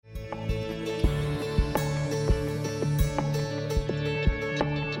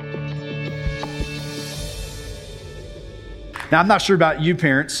Now, I'm not sure about you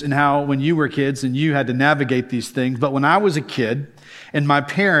parents and how when you were kids and you had to navigate these things, but when I was a kid and my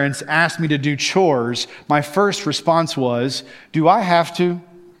parents asked me to do chores, my first response was, do I have to?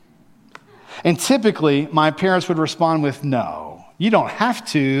 And typically, my parents would respond with, no, you don't have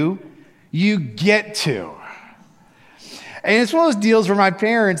to, you get to. And it's one of those deals where my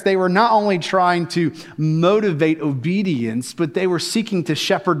parents, they were not only trying to motivate obedience, but they were seeking to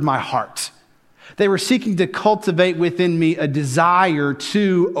shepherd my heart. They were seeking to cultivate within me a desire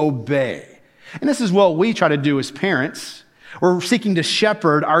to obey. And this is what we try to do as parents. We're seeking to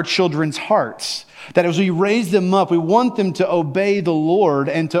shepherd our children's hearts. That as we raise them up, we want them to obey the Lord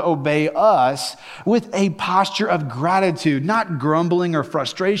and to obey us with a posture of gratitude, not grumbling or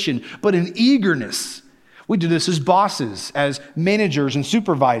frustration, but an eagerness. We do this as bosses, as managers and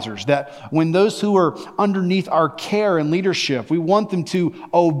supervisors, that when those who are underneath our care and leadership, we want them to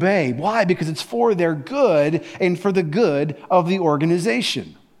obey. Why? Because it's for their good and for the good of the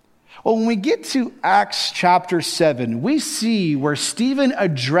organization. Well, when we get to Acts chapter 7, we see where Stephen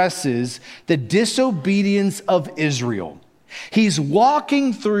addresses the disobedience of Israel. He's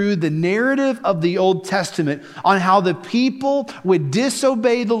walking through the narrative of the Old Testament on how the people would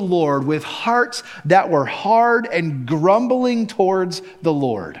disobey the Lord with hearts that were hard and grumbling towards the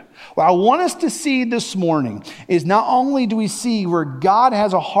Lord. What I want us to see this morning is not only do we see where God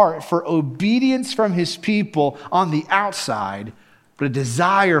has a heart for obedience from his people on the outside, but a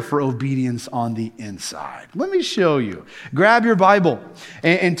desire for obedience on the inside. Let me show you. Grab your Bible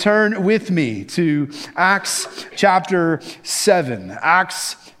and turn with me to Acts chapter 7.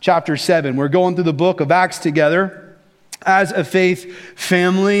 Acts chapter 7. We're going through the book of Acts together as a faith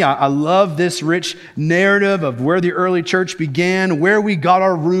family. I love this rich narrative of where the early church began, where we got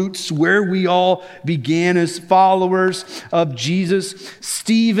our roots, where we all began as followers of Jesus.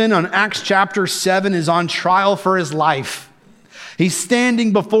 Stephen on Acts chapter 7 is on trial for his life. He's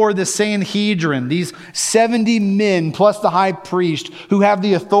standing before the Sanhedrin, these 70 men plus the high priest who have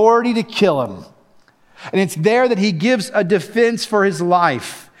the authority to kill him. And it's there that he gives a defense for his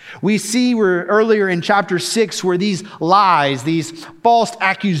life. We see where earlier in chapter 6 where these lies, these false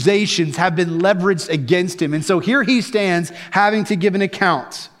accusations have been leveraged against him. And so here he stands having to give an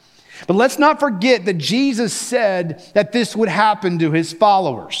account. But let's not forget that Jesus said that this would happen to his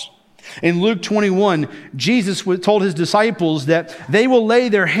followers. In Luke 21, Jesus told his disciples that they will lay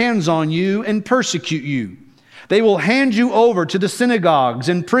their hands on you and persecute you. They will hand you over to the synagogues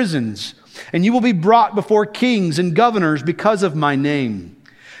and prisons, and you will be brought before kings and governors because of my name.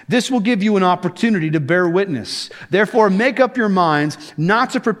 This will give you an opportunity to bear witness. Therefore, make up your minds not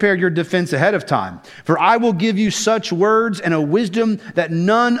to prepare your defense ahead of time, for I will give you such words and a wisdom that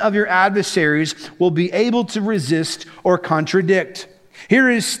none of your adversaries will be able to resist or contradict. Here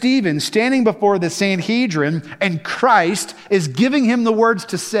is Stephen standing before the Sanhedrin, and Christ is giving him the words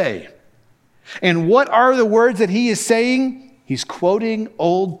to say. And what are the words that he is saying? He's quoting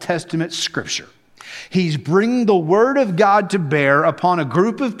Old Testament scripture. He's bringing the word of God to bear upon a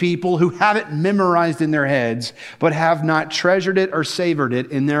group of people who have it memorized in their heads, but have not treasured it or savored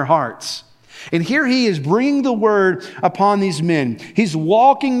it in their hearts. And here he is bringing the word upon these men. He's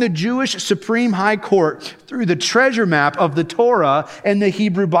walking the Jewish Supreme High Court through the treasure map of the Torah and the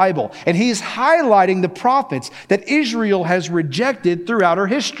Hebrew Bible. And he's highlighting the prophets that Israel has rejected throughout her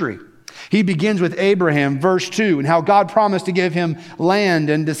history. He begins with Abraham, verse 2, and how God promised to give him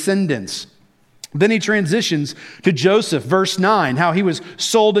land and descendants. Then he transitions to Joseph, verse 9, how he was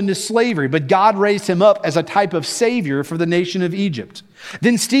sold into slavery, but God raised him up as a type of savior for the nation of Egypt.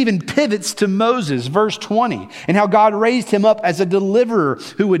 Then Stephen pivots to Moses, verse 20, and how God raised him up as a deliverer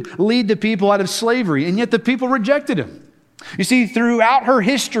who would lead the people out of slavery, and yet the people rejected him. You see, throughout her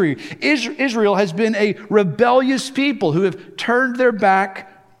history, Israel has been a rebellious people who have turned their back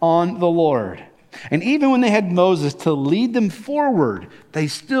on the Lord. And even when they had Moses to lead them forward, they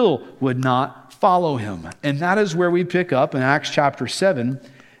still would not follow him. And that is where we pick up in Acts chapter 7,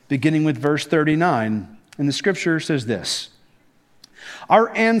 beginning with verse 39. And the scripture says this: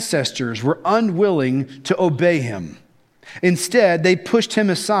 Our ancestors were unwilling to obey him. Instead, they pushed him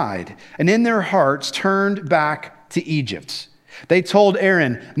aside, and in their hearts turned back to Egypt. They told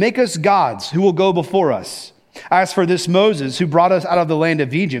Aaron, "Make us gods who will go before us. As for this Moses who brought us out of the land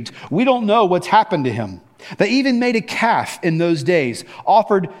of Egypt, we don't know what's happened to him." They even made a calf in those days,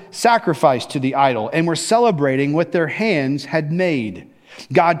 offered sacrifice to the idol, and were celebrating what their hands had made.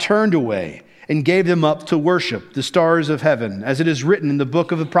 God turned away and gave them up to worship the stars of heaven, as it is written in the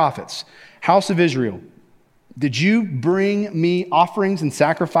book of the prophets, "House of Israel, did you bring me offerings and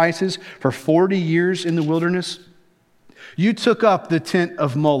sacrifices for 40 years in the wilderness?" You took up the tent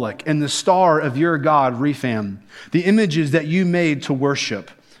of Moloch and the star of your god Rephan, the images that you made to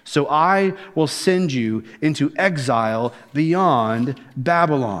worship. So I will send you into exile beyond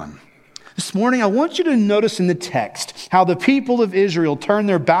Babylon. This morning, I want you to notice in the text how the people of Israel turn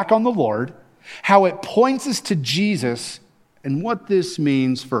their back on the Lord, how it points us to Jesus, and what this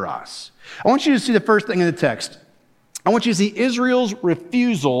means for us. I want you to see the first thing in the text. I want you to see Israel's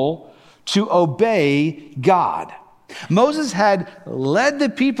refusal to obey God. Moses had led the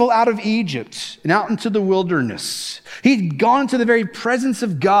people out of Egypt and out into the wilderness. He'd gone to the very presence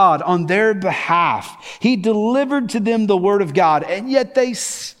of God on their behalf. He delivered to them the word of God, and yet they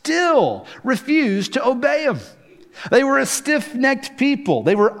still refused to obey him. They were a stiff-necked people.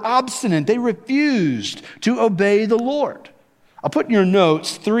 They were obstinate. They refused to obey the Lord. I'll put in your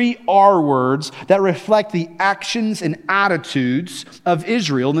notes 3 R words that reflect the actions and attitudes of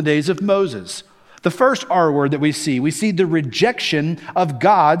Israel in the days of Moses. The first R word that we see the rejection of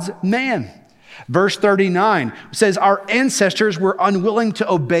God's man. Verse 39 says, our ancestors were unwilling to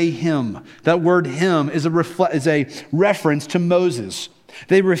obey him. That word him is a reference to Moses.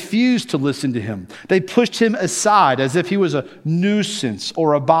 They refused to listen to him. They pushed him aside as if he was a nuisance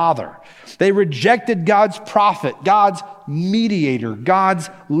or a bother. They rejected God's prophet, God's mediator, God's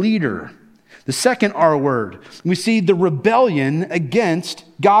leader. The second R word, we see the rebellion against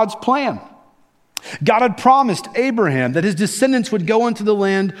God's plan. God had promised Abraham that his descendants would go into the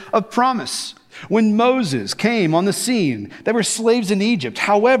land of promise. When Moses came on the scene, they were slaves in Egypt.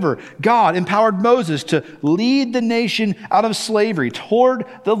 However, God empowered Moses to lead the nation out of slavery toward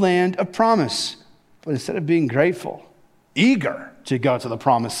the land of promise. But instead of being grateful, eager to go to the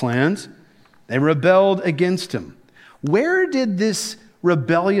promised land, they rebelled against him. Where did this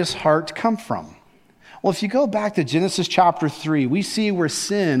rebellious heart come from? Well, if you go back to Genesis chapter 3, we see where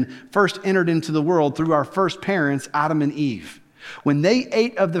sin first entered into the world through our first parents, Adam and Eve. When they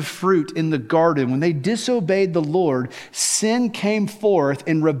ate of the fruit in the garden, when they disobeyed the Lord, sin came forth,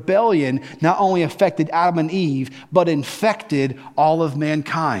 and rebellion not only affected Adam and Eve, but infected all of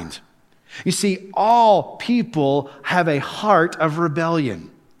mankind. You see, all people have a heart of rebellion.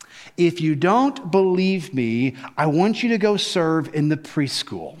 If you don't believe me, I want you to go serve in the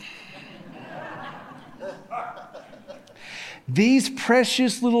preschool. These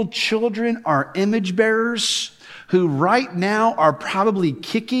precious little children are image bearers who right now are probably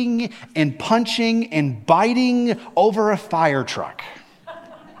kicking and punching and biting over a fire truck.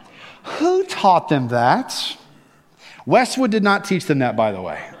 Who taught them that? Westwood did not teach them that, by the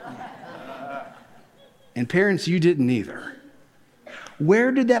way. And parents, you didn't either.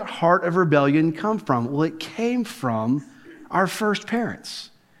 Where did that heart of rebellion come from? Well, it came from our first parents.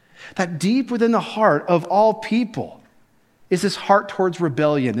 That deep within the heart of all people is this heart towards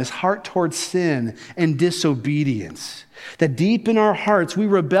rebellion, this heart towards sin and disobedience. That deep in our hearts, we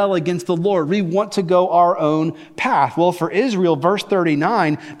rebel against the Lord. We want to go our own path. Well, for Israel, verse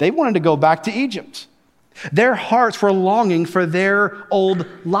 39, they wanted to go back to Egypt. Their hearts were longing for their old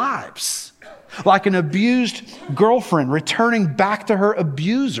lives. Like an abused girlfriend returning back to her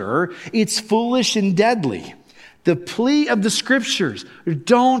abuser, it's foolish and deadly. The plea of the scriptures,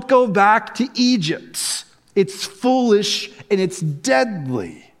 don't go back to Egypt. It's foolish and it's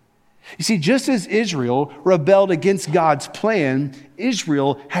deadly. You see, just as Israel rebelled against God's plan,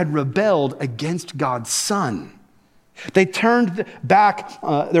 Israel had rebelled against God's Son. They turned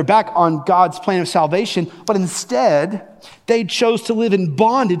their back on God's plan of salvation, but instead, they chose to live in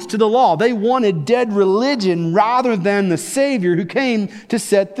bondage to the law. They wanted dead religion rather than the Savior who came to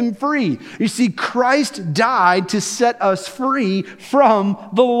set them free. You see, Christ died to set us free from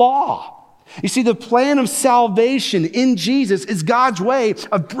the law. You see, the plan of salvation in Jesus is God's way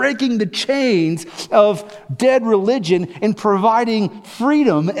of breaking the chains of dead religion and providing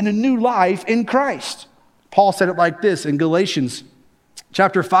freedom and a new life in Christ. Paul said it like this in Galatians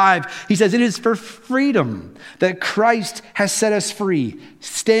chapter 5. He says, it is for freedom that Christ has set us free.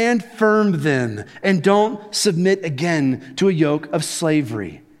 Stand firm then, and don't submit again to a yoke of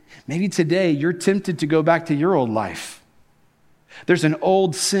slavery. Maybe today you're tempted to go back to your old life. There's an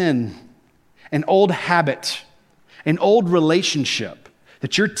old sin, an old habit, an old relationship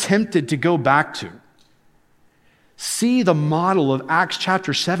that you're tempted to go back to. See the model of Acts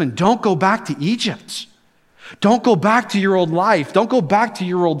chapter 7. Don't go back to Egypt. Don't go back to your old life. Don't go back to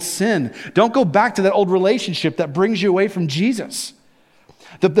your old sin. Don't go back to that old relationship that brings you away from Jesus.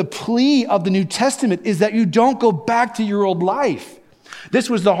 The plea of the New Testament is that you don't go back to your old life. This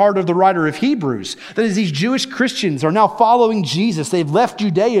was the heart of the writer of Hebrews. That is, these Jewish Christians are now following Jesus. They've left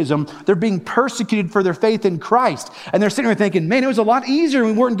Judaism. They're being persecuted for their faith in Christ. And they're sitting there thinking, man, it was a lot easier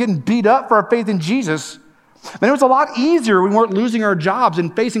when we weren't getting beat up for our faith in Jesus. And it was a lot easier. We weren't losing our jobs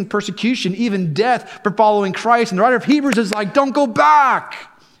and facing persecution, even death, for following Christ. And the writer of Hebrews is like, don't go back.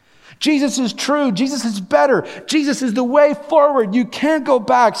 Jesus is true. Jesus is better. Jesus is the way forward. You can't go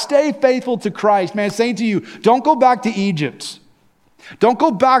back. Stay faithful to Christ. Man, I'm saying to you, don't go back to Egypt. Don't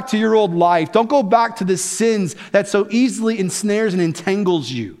go back to your old life. Don't go back to the sins that so easily ensnares and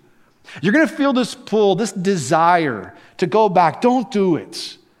entangles you. You're going to feel this pull, this desire to go back. Don't do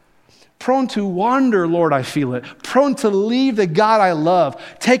it. Prone to wander, Lord, I feel it. Prone to leave the God I love.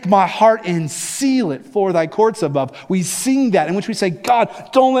 Take my heart and seal it for thy courts above. We sing that in which we say, God,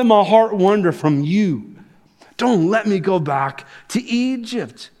 don't let my heart wander from you. Don't let me go back to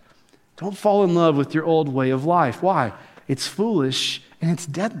Egypt. Don't fall in love with your old way of life. Why? It's foolish and it's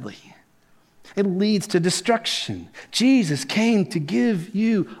deadly. It leads to destruction. Jesus came to give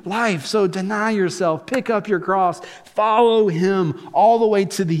you life. So deny yourself, pick up your cross, follow him all the way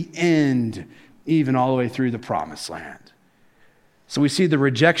to the end, even all the way through the promised land. So we see the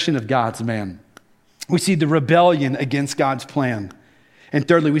rejection of God's man. We see the rebellion against God's plan. And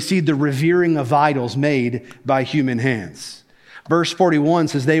thirdly, we see the revering of idols made by human hands. Verse 41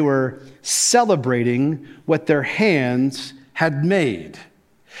 says they were celebrating what their hands had made.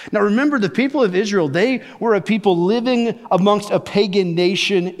 Now remember, the people of Israel, they were a people living amongst a pagan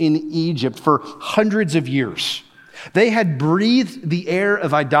nation in Egypt for hundreds of years. They had breathed the air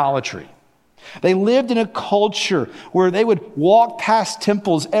of idolatry. They lived in a culture where they would walk past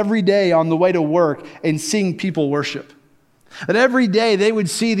temples every day on the way to work and seeing people worship. And every day they would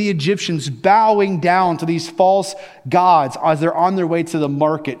see the Egyptians bowing down to these false gods as they're on their way to the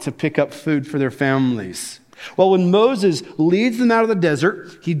market to pick up food for their families. Well, when Moses leads them out of the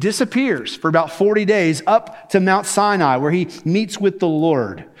desert, he disappears for about 40 days up to Mount Sinai, where he meets with the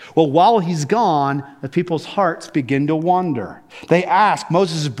Lord. Well, while he's gone, the people's hearts begin to wander. They ask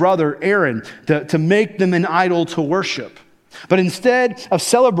Moses' brother Aaron to make them an idol to worship. But instead of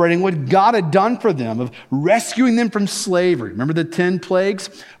celebrating what God had done for them, of rescuing them from slavery, remember the 10 plagues?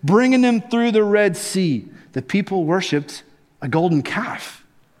 Bringing them through the Red Sea, the people worshiped a golden calf.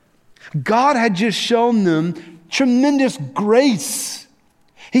 God had just shown them tremendous grace.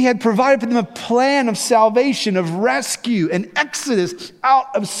 He had provided for them a plan of salvation, of rescue, and exodus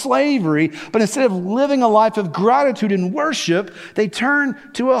out of slavery. But instead of living a life of gratitude and worship, they turned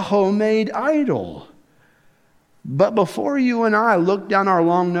to a homemade idol. But before you and I look down our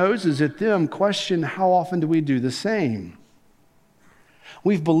long noses at them, question, how often do we do the same?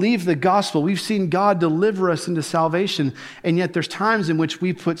 We've believed the gospel. We've seen God deliver us into salvation. And yet there's times in which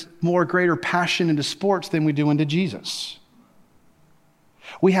we put more greater passion into sports than we do into Jesus.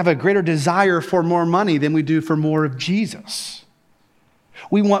 We have a greater desire for more money than we do for more of Jesus.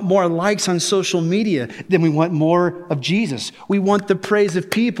 We want more likes on social media than we want more of Jesus. We want the praise of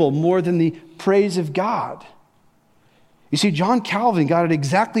people more than the praise of God. You see, John Calvin got it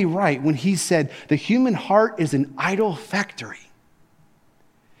exactly right when he said, the human heart is an idol factory.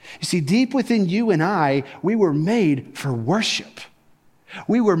 You see, deep within you and I, we were made for worship.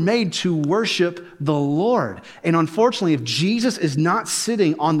 We were made to worship the Lord. And unfortunately, if Jesus is not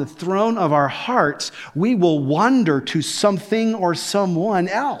sitting on the throne of our hearts, we will wander to something or someone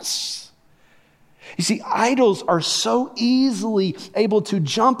else. You see, idols are so easily able to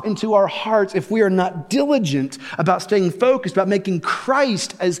jump into our hearts if we are not diligent about staying focused, about making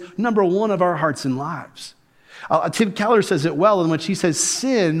Christ as number one of our hearts and lives. Tim Keller says it well in which he says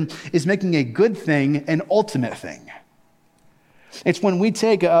sin is making a good thing an ultimate thing. It's when we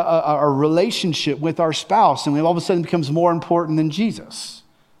take a relationship with our spouse and we all of a sudden becomes more important than Jesus.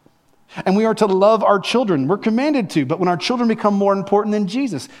 And we are to love our children. We're commanded to, but when our children become more important than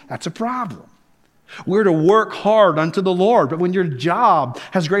Jesus, that's a problem. We're to work hard unto the Lord, but when your job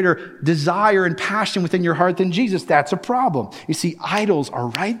has greater desire and passion within your heart than Jesus, that's a problem. You see, idols are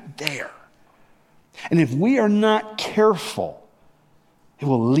right there. And if we are not careful, it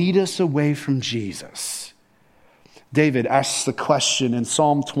will lead us away from Jesus. David asks the question in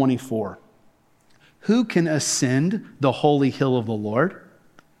Psalm 24, who can ascend the holy hill of the Lord?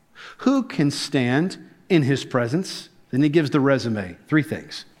 Who can stand in his presence? Then he gives the resume, 3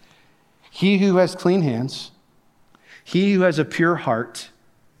 things. He who has clean hands, he who has a pure heart,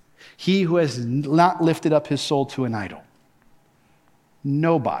 he who has not lifted up his soul to an idol.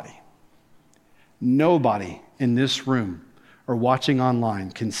 Nobody in this room or watching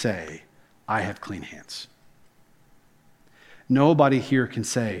online can say, I have clean hands. Nobody here can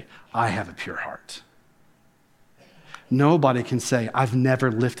say, I have a pure heart. Nobody can say, I've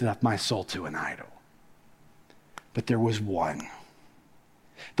never lifted up my soul to an idol. But there was one,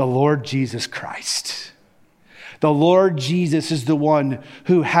 the Lord Jesus Christ, The Lord Jesus is the one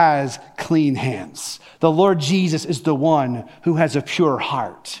who has clean hands. The Lord Jesus is the one who has a pure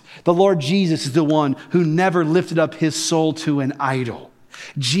heart. The Lord Jesus is the one who never lifted up his soul to an idol.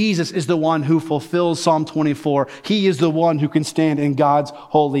 Jesus is the one who fulfills Psalm 24. He is the one who can stand in God's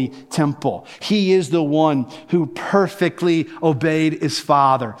holy temple. He is the one who perfectly obeyed his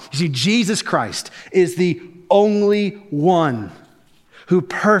Father. You see, Jesus Christ is the only one who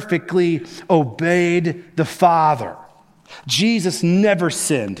perfectly obeyed the Father. Jesus never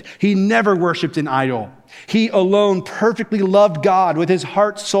sinned. He never worshiped an idol. He alone perfectly loved God with his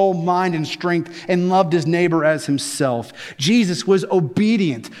heart, soul, mind, and strength, and loved his neighbor as himself. Jesus was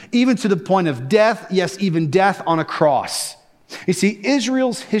obedient, even to the point of death, yes, even death on a cross. You see,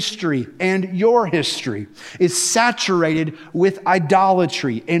 Israel's history and your history is saturated with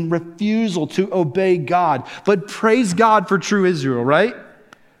idolatry and refusal to obey God. But praise God for true Israel, right?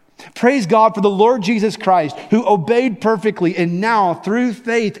 Praise God for the Lord Jesus Christ, who obeyed perfectly, and now through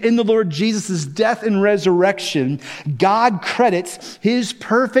faith in the Lord Jesus' death and resurrection, God credits his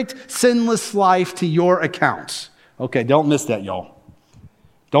perfect, sinless life to your account. Okay, don't miss that, y'all.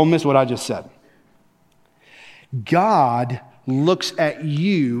 Don't miss what I just said. God looks at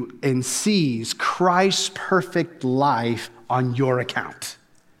you and sees Christ's perfect life on your account.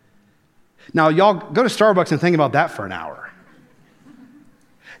 Now, y'all go to Starbucks and think about that for an hour.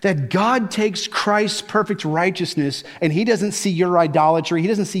 That God takes Christ's perfect righteousness and he doesn't see your idolatry, he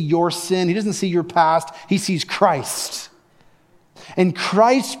doesn't see your sin, he doesn't see your past, he sees Christ. And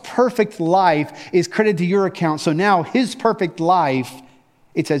Christ's perfect life is credited to your account. So now his perfect life,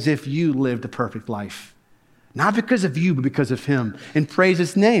 it's as if you lived a perfect life. Not because of you, but because of him. And praise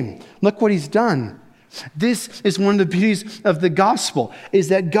his name. Look what he's done. This is one of the beauties of the gospel, is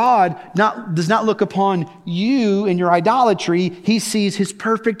that God does not look upon you and your idolatry. He sees his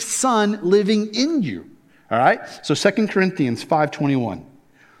perfect son living in you. All right? So 2 Corinthians 5:21.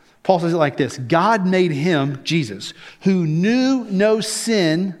 Paul says it like this: God made him, Jesus, who knew no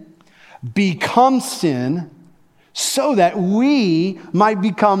sin, become sin, so that we might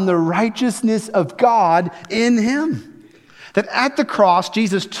become the righteousness of God in him. That at the cross,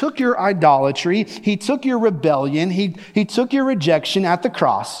 Jesus took your idolatry, he took your rebellion, he took your rejection at the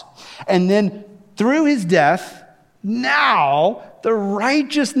cross, and then through his death, now the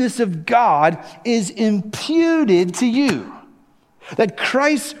righteousness of God is imputed to you. That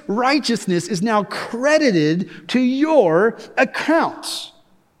Christ's righteousness is now credited to your account.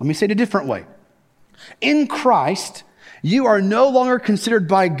 Let me say it a different way. In Christ, you are no longer considered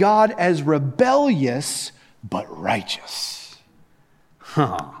by God as rebellious, but righteous.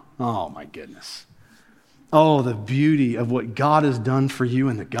 Oh my goodness. Oh, the beauty of what God has done for you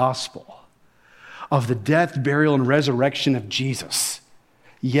in the gospel, of the death, burial, and resurrection of Jesus.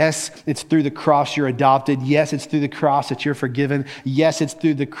 Yes, it's through the cross you're adopted. Yes, it's through the cross that you're forgiven. Yes, it's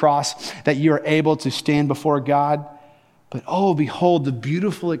through the cross that you're able to stand before God. But oh, behold the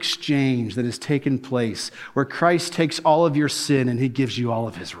beautiful exchange that has taken place where Christ takes all of your sin and he gives you all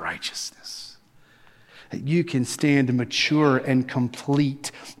of his righteousness. That you can stand mature and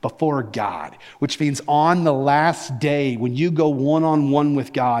complete before God, which means on the last day when you go one-on-one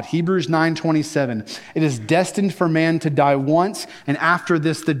with God, Hebrews 9:27, it is destined for man to die once, and after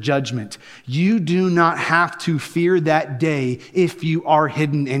this the judgment. You do not have to fear that day if you are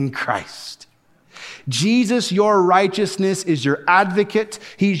hidden in Christ. Jesus, your righteousness, is your advocate.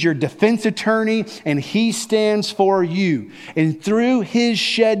 He's your defense attorney, and he stands for you. And through his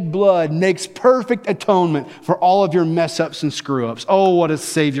shed blood makes perfect atonement for all of your mess-ups and screw-ups. Oh, what a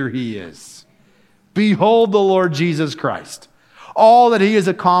Savior he is. Behold the Lord Jesus Christ. All that he has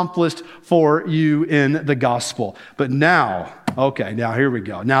accomplished for you in the gospel. But now, now here we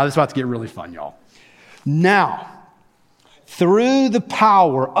go. Now this is about to get really fun, y'all. Now, through the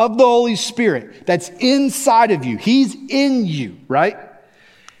power of the Holy Spirit that's inside of you, he's in you, right?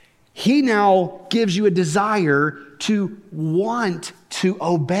 He now gives you a desire to want to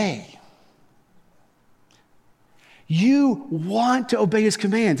obey. You want to obey his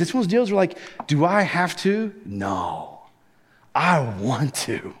commands. It's one of those deals where like, do I have to? No, I want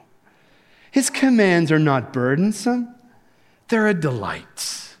to. His commands are not burdensome. They're a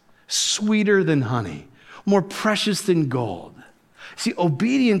delight, sweeter than honey, more precious than gold. See,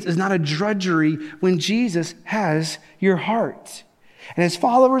 obedience is not a drudgery when Jesus has your heart. And as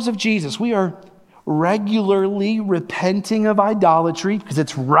followers of Jesus, we are regularly repenting of idolatry because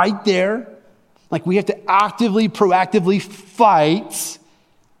it's right there. Like we have to actively, proactively fight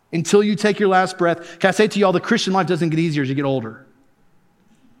until you take your last breath. Can I say to y'all, the Christian life doesn't get easier as you get older.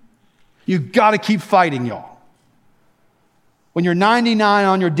 You've got to keep fighting, y'all. When you're 99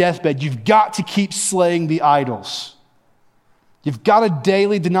 on your deathbed, you've got to keep slaying the idols. You've got to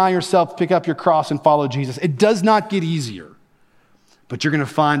daily deny yourself, pick up your cross, and follow Jesus. It does not get easier, but you're going to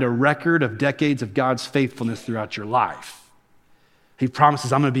find a record of decades of God's faithfulness throughout your life. He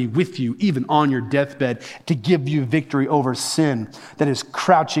promises, I'm going to be with you even on your deathbed to give you victory over sin that is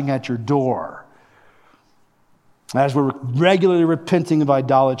crouching at your door. As we're regularly repenting of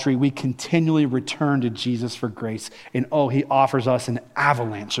idolatry, we continually return to Jesus for grace. And he offers us an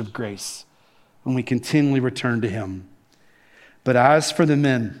avalanche of grace when we continually return to him. But as for the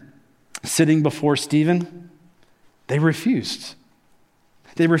men sitting before Stephen, they refused.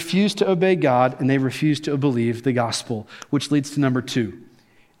 They refused to obey God, and they refused to believe the gospel, which leads to number 2.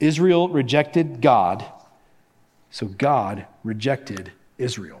 Israel rejected God, so God rejected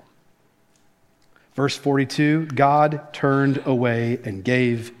Israel. Verse 42, God turned away and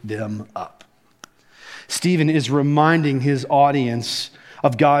gave them up. Stephen is reminding his audience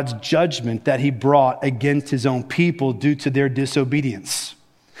of God's judgment that he brought against his own people due to their disobedience.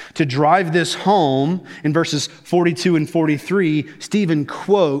 To drive this home, in verses 42 and 43, Stephen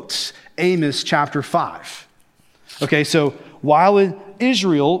quotes Amos chapter 5. Okay, so while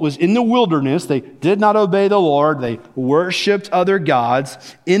Israel was in the wilderness, they did not obey the Lord, they worshiped other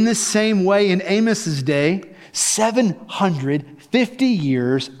gods. In the same way, in Amos's day, 750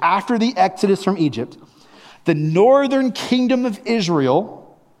 years after the Exodus from Egypt, the northern kingdom of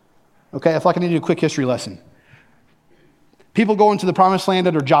Israel, okay, I feel like I need to do a quick history lesson. People go into the promised land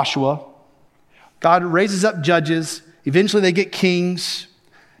under Joshua. God raises up judges. Eventually they get kings.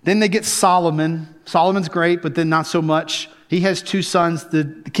 Then they get Solomon. Solomon's great, but then not so much. He has 2 sons. The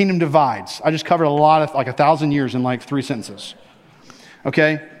kingdom divides. I just covered a lot of, 1,000 years in 3 sentences.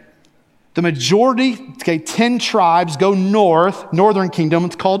 Okay? The majority, 10 tribes go north, northern kingdom.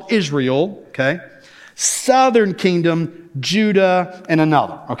 It's called Israel. Okay? Southern kingdom, Judah, and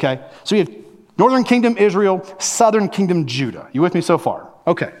another. Okay? So you have northern kingdom, Israel, southern kingdom, Judah. You with me so far?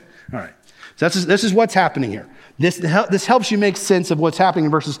 Okay. All right. So this is what's happening here. This helps you make sense of what's happening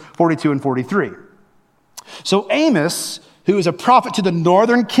in verses 42 and 43. So Amos, who is a prophet to the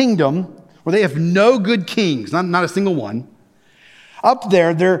northern kingdom, where they have no good kings, not a single one, up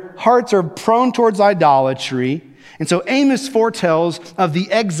there, their hearts are prone towards idolatry. And so Amos foretells of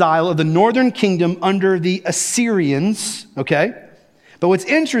the exile of the northern kingdom under the Assyrians, okay? But what's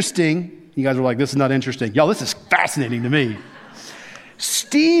interesting, you guys are like, this is not interesting. Y'all, this is fascinating to me.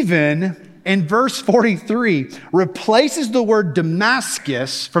 Stephen, in verse 43, replaces the word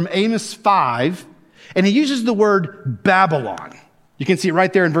Damascus from Amos 5, and he uses the word Babylon. You can see it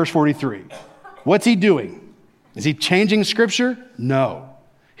right there in verse 43. What's he doing? Is he changing scripture? No.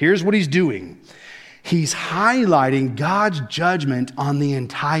 Here's what he's doing. He's highlighting God's judgment on the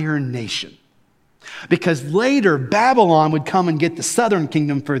entire nation. Because later, Babylon would come and get the southern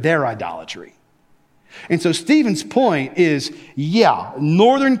kingdom for their idolatry. And so Stephen's point is,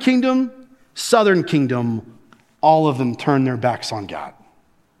 northern kingdom, southern kingdom, all of them turn their backs on God.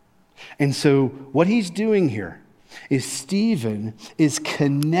 And so what he's doing here is Stephen is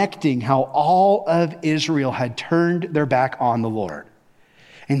connecting how all of Israel had turned their back on the Lord.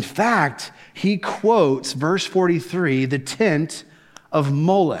 In fact, he quotes verse 43, the tent of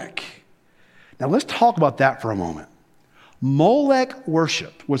Molech. Now let's talk about that for a moment. Molech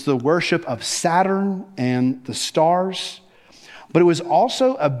worship was the worship of Saturn and the stars, but it was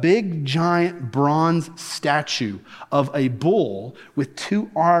also a big giant bronze statue of a bull with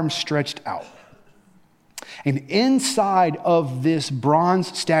 2 arms stretched out. And inside of this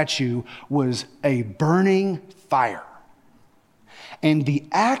bronze statue was a burning fire. And the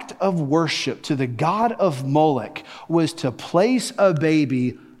act of worship to the god of Molech was to place a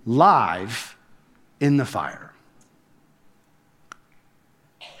baby live in the fire.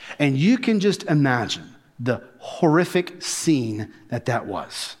 And you can just imagine the horrific scene that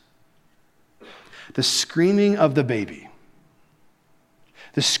was. The screaming of the baby.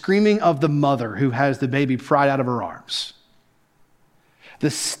 The screaming of the mother who has the baby pried out of her arms. The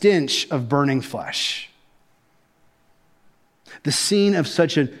stench of burning flesh. The scene of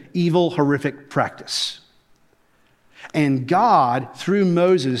such an evil, horrific practice. And God, through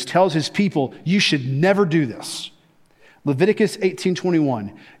Moses, tells his people, you should never do this. Leviticus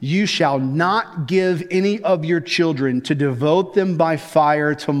 18:21, you shall not give any of your children to devote them by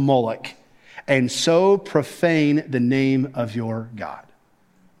fire to Moloch, and so profane the name of your God.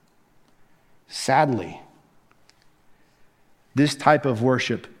 Sadly, this type of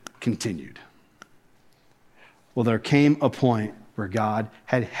worship continued. Well, there came a point where God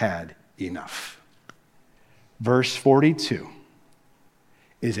had had enough. Verse 42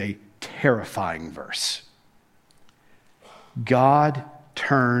 is a terrifying verse. God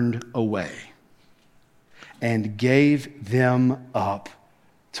turned away and gave them up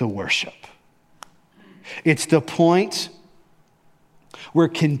to worship. It's the point where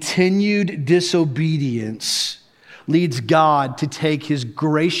continued disobedience leads God to take his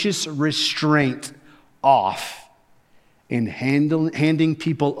gracious restraint off in handing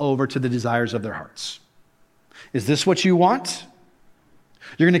people over to the desires of their hearts. Is this what you want?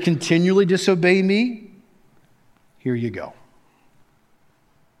 You're going to continually disobey me? Here you go.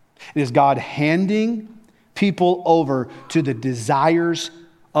 It is God handing people over to the desires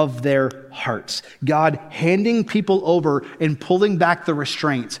of their hearts. God handing people over and pulling back the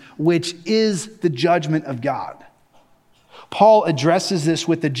restraints, which is the judgment of God. Paul addresses this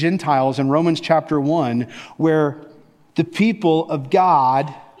with the Gentiles in Romans chapter 1, where the people of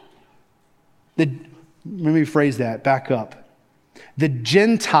God, let me phrase that, back up. The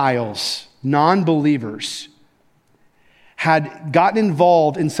Gentiles, non-believers, had gotten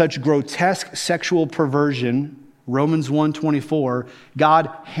involved in such grotesque sexual perversion, Romans 1:24, God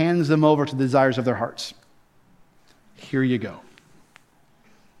hands them over to the desires of their hearts. Here you go.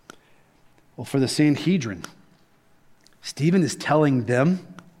 Well, for the Sanhedrin, Stephen is telling them,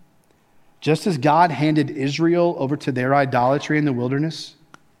 just as God handed Israel over to their idolatry in the wilderness,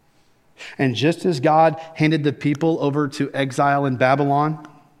 and just as God handed the people over to exile in Babylon,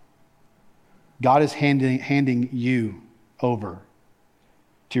 God is handing you over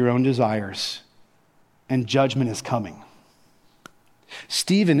to your own desires, and judgment is coming.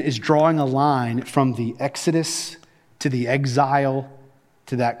 Stephen is drawing a line from the Exodus to the exile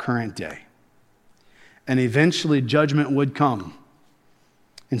to that current day. And eventually judgment would come.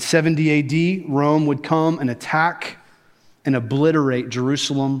 In 70 AD, Rome would come and attack and obliterate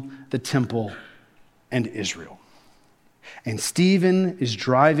Jerusalem, the temple, and Israel. And Stephen is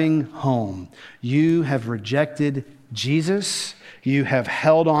driving home. You have rejected Jesus. You have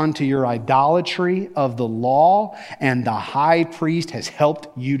held on to your idolatry of the law, and the high priest has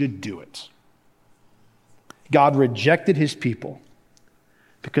helped you to do it. God rejected his people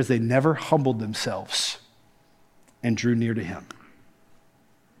because they never humbled themselves and drew near to him.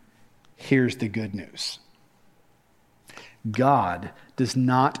 Here's the good news. God does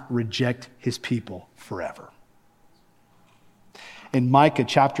not reject his people forever. In Micah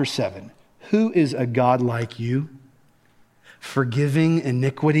chapter 7, who is a God like you, forgiving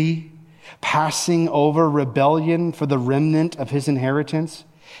iniquity, passing over rebellion for the remnant of his inheritance?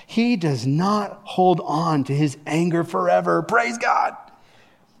 He does not hold on to his anger forever. Praise God.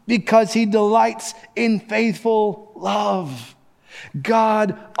 Because he delights in faithful love.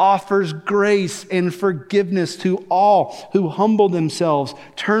 God offers grace and forgiveness to all who humble themselves,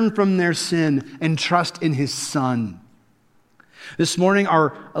 turn from their sin, and trust in his Son. This morning,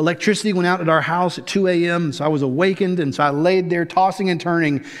 our electricity went out at our house at 2 a.m., so I was awakened, and so I laid there tossing and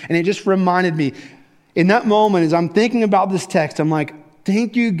turning, and it just reminded me, in that moment, as I'm thinking about this text, I'm like,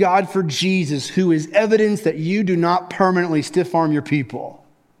 thank you, God, for Jesus, who is evidence that you do not permanently stiff-arm your people.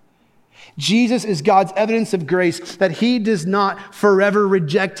 Jesus is God's evidence of grace that he does not forever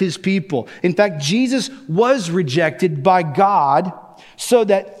reject his people. In fact, Jesus was rejected by God so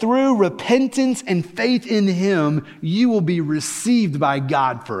that through repentance and faith in him, you will be received by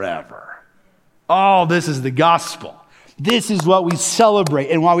God forever. Oh, this is the gospel. This is what we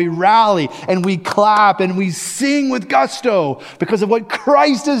celebrate and why we rally and we clap and we sing with gusto because of what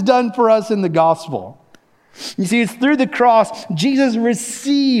Christ has done for us in the gospel. You see, it's through the cross, Jesus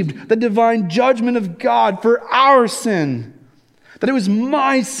received the divine judgment of God for our sin. That it was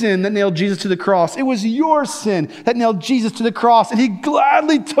my sin that nailed Jesus to the cross. It was your sin that nailed Jesus to the cross. And he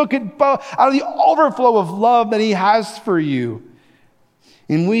gladly took it out of the overflow of love that he has for you.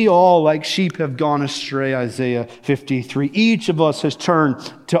 And we all, like sheep, have gone astray, Isaiah 53. Each of us has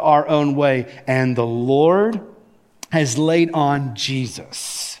turned to our own way. And the Lord has laid on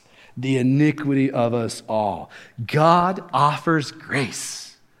Jesus the iniquity of us all. God offers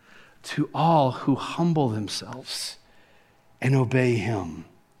grace to all who humble themselves and obey him.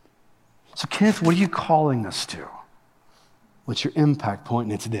 So, Kenneth, what are you calling us to? What's your impact point?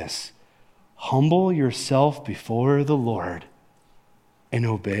 And it's this: humble yourself before the Lord and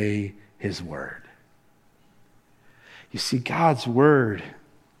obey his word. You see, God's word,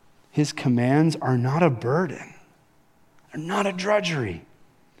 his commands are not a burden. They're not a drudgery.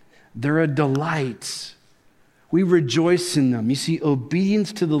 They're a delight. We rejoice in them. You see,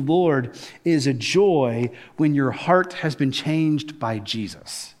 obedience to the Lord is a joy when your heart has been changed by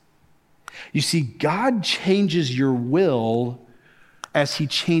Jesus. You see, God changes your will as he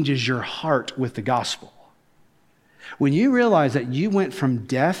changes your heart with the gospel. When you realize that you went from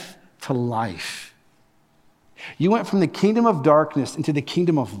death to life, You went from the kingdom of darkness into the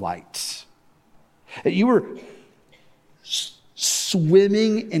kingdom of light. That you were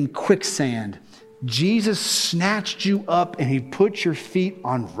swimming in quicksand. Jesus snatched you up and he put your feet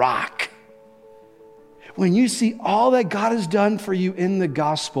on rock. When you see all that God has done for you in the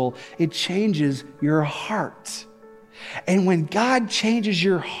gospel, it changes your heart. And when God changes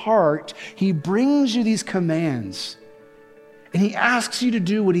your heart, he brings you these commands. And he asks you to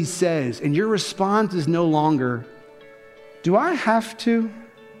do what he says. And your response is no longer, do I have to?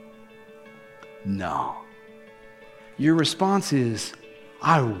 No. Your response is,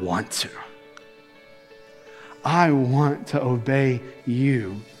 I want to. I want to obey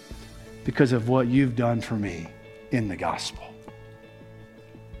you because of what you've done for me in the gospel.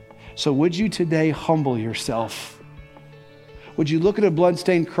 So would you today humble yourself? Would you look at a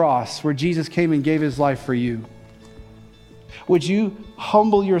bloodstained cross where Jesus came and gave his life for you? Would you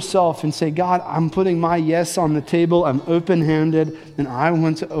humble yourself and say, God, I'm putting my yes on the table. I'm open-handed and I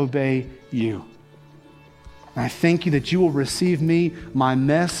want to obey you. And I thank you that you will receive me, my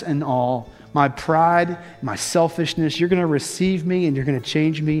mess and all, my pride, my selfishness. You're going to receive me and you're going to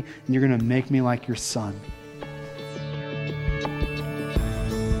change me and you're going to make me like your son.